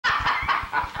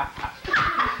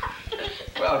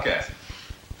Well, Cassie,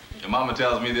 your mama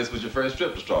tells me this was your first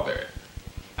trip to Strawberry.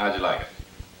 How'd you like it?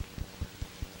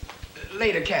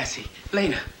 Later, Cassie.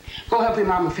 Later. Go help your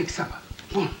mama fix supper.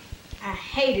 Come on. I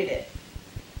hated it.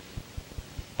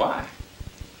 Why?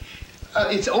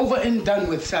 It's over and done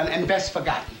with, son, and best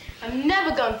forgotten. I'm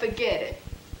never gonna forget it.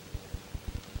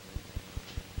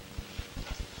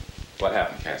 What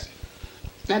happened, Cassie?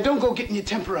 Now, don't go getting your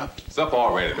temper up. It's up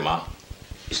already, Mom.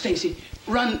 Stacy,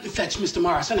 run fetch Mr.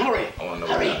 Morrison. Hurry. I want to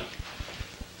know Hurry.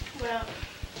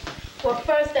 Well,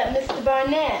 first that Mr.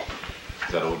 Barnett.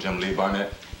 Is that old Jim Lee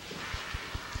Barnett?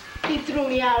 He threw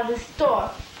me out of the store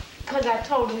because I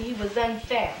told him he was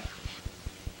unfair.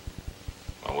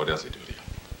 Well, what else he do to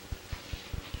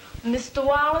you? Mr.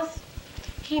 Wallace,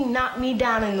 he knocked me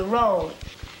down in the road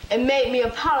and made me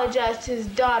apologize to his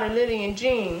daughter, Lillian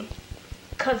Jean,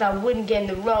 because I wouldn't get in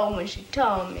the road when she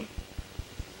told me.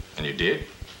 And you did?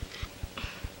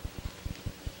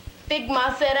 Big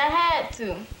Ma said I had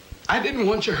to. I didn't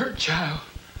want you hurt, child.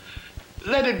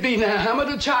 Let it be now, Hammer.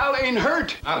 The child ain't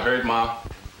hurt. Not hurt, Ma.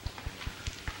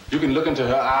 You can look into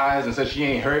her eyes and say she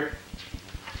ain't hurt.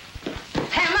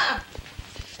 Hammer!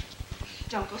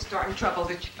 Don't go starting trouble.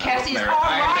 Cassie's all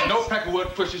right. right. No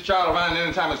Peckerwood push his child around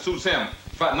anytime it suits him.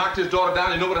 If I knocked his daughter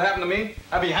down, you know what would happen to me?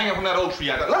 I'd be hanging from that old tree.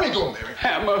 Let me go, Mary.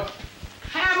 Hammer.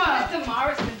 Hammer! Mr.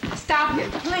 Morrison, stop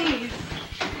him, please.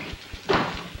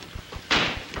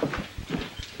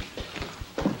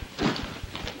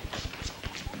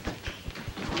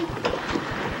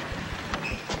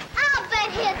 I'll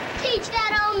bet he'll teach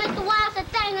that old Mr. Wallace a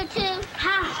thing or two.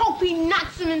 I hope he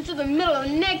knocks him into the middle of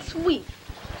next week.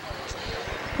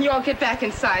 You all get back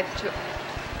inside, too.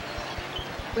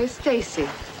 Where's Stacy?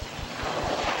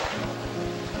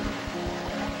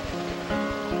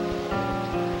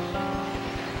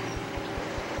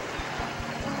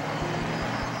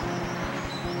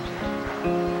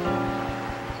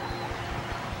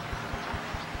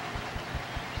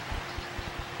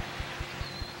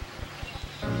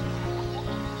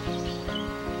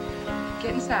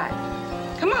 Get inside.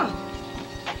 Come on.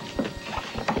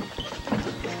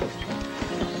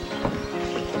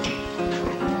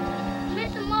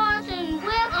 Mr. Morrison,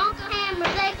 will Uncle Hammer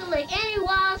take a lick any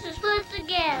Wallace's foot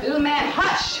together? Little man,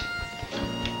 hush!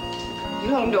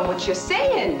 You don't know what you're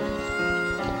saying.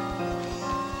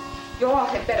 You all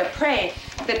had better pray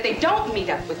that they don't meet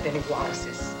up with any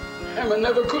Wallaces. Hammer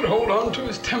never could hold on to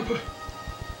his temper.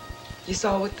 You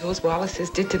saw what those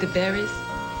Wallaces did to the berries?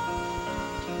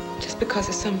 Just because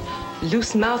of some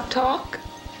loose mouth talk?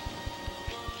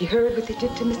 You heard what they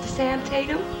did to Mr. Sam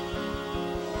Tatum?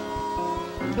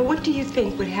 Now, what do you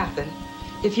think would happen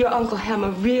if your Uncle Hammer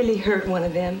really hurt one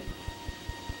of them?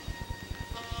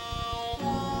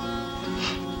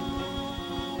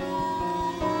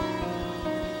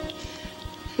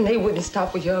 And they wouldn't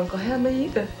stop with your Uncle Hammer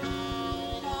either.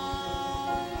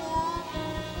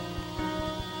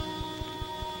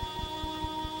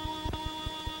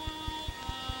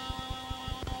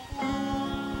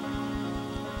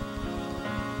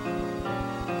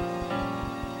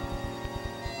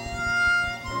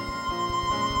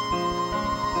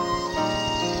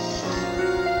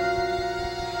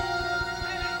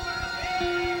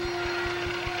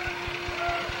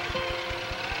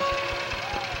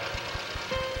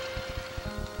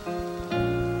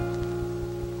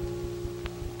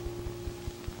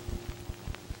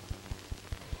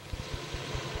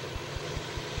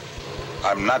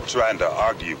 I'm not trying to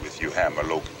argue with you, Hammer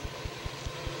Logan.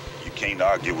 You can't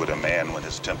argue with a man when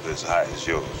his temper is high as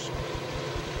yours.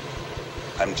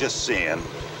 I'm just saying,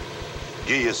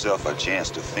 give yourself a chance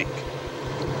to think.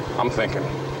 I'm thinking.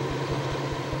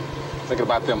 Thinking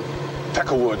about them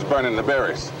Peckerwoods burning the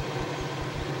berries.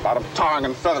 About them tarring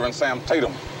and feathering Sam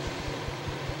Tatum.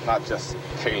 Not just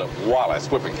Caleb Wallace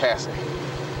whipping Cassie.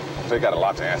 They got a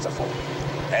lot to answer for.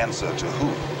 Answer to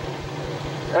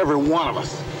who? Every one of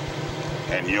us.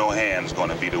 And your hand's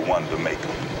gonna be the one to make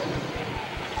them.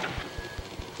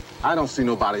 I don't see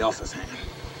nobody else's hand.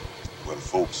 Well,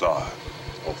 folks are.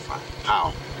 Oh, fine.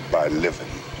 How? By living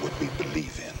what we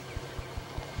believe in.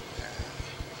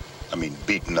 I mean,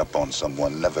 beating up on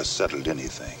someone never settled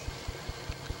anything.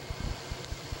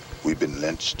 We've been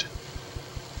lynched.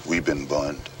 We've been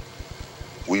burned.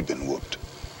 We've been whooped.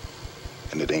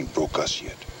 And it ain't broke us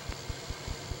yet.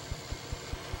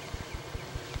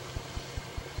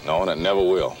 No, and it never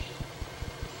will.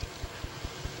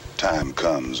 Time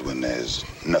comes when there's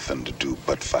nothing to do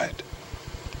but fight.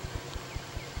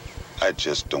 I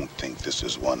just don't think this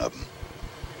is one of them.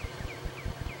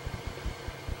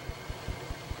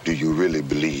 Do you really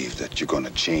believe that you're gonna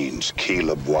change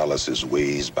Caleb Wallace's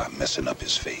ways by messing up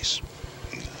his face?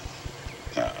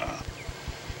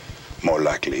 More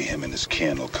likely, him and his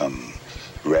kin will come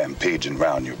rampaging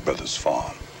round your brother's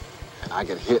farm. And I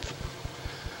get hit.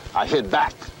 I hit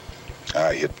back.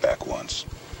 I hit back once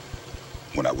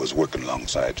when I was working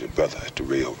alongside your brother at the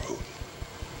railroad.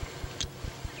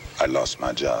 I lost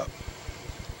my job.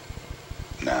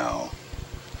 Now,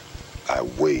 I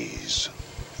weighs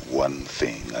one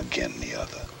thing against the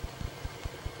other.